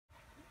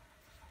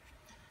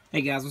Hey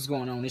guys, what's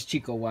going on? It's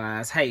Chico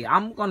Wise. Hey,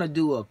 I'm gonna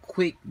do a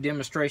quick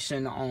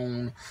demonstration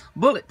on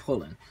bullet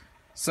pulling.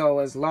 So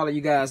as a lot of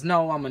you guys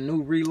know, I'm a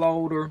new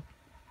reloader,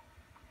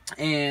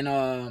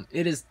 and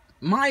it is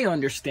my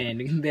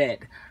understanding that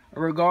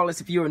regardless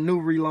if you're a new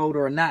reloader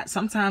or not,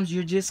 sometimes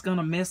you're just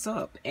gonna mess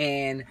up,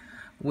 and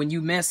when you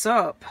mess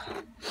up,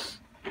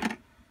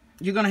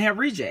 you're gonna have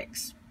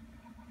rejects.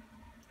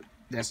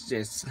 That's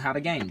just how the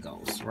game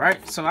goes,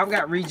 right? So I've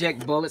got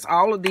reject bullets.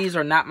 All of these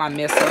are not my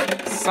mess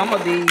up. Some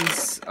of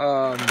these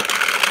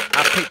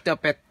I picked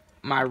up at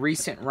my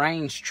recent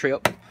range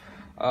trip,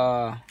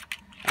 and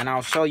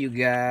I'll show you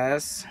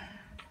guys.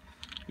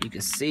 You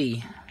can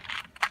see,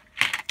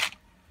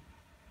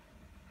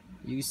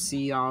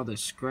 all the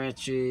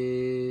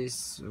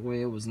scratches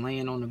where it was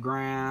laying on the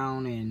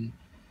ground,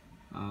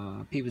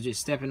 and people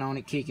just stepping on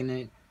it, kicking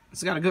it.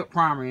 It's got a good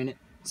primer in it.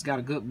 It's got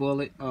a good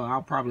bullet.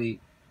 I'll probably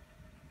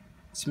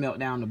smelt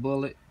down the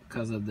bullet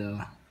because of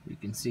you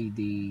can see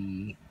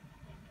the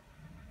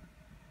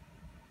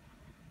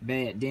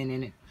bad dent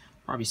in it.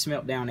 Probably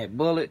smelt down that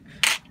bullet.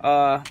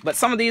 But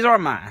some of these are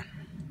mine.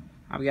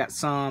 I've got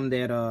some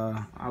that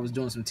I was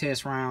doing some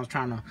test rounds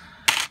trying to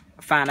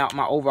find out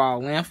my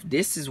overall length.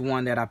 This is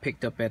one that I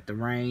picked up at the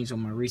range on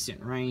my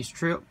recent range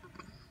trip.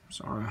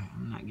 Sorry,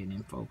 I'm not getting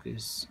in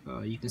focus.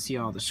 You can see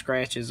all the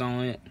scratches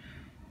on it,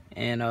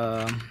 and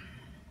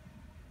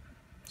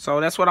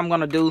so that's what I'm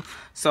gonna do.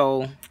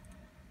 So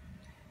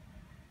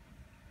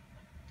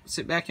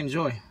sit back and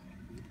enjoy.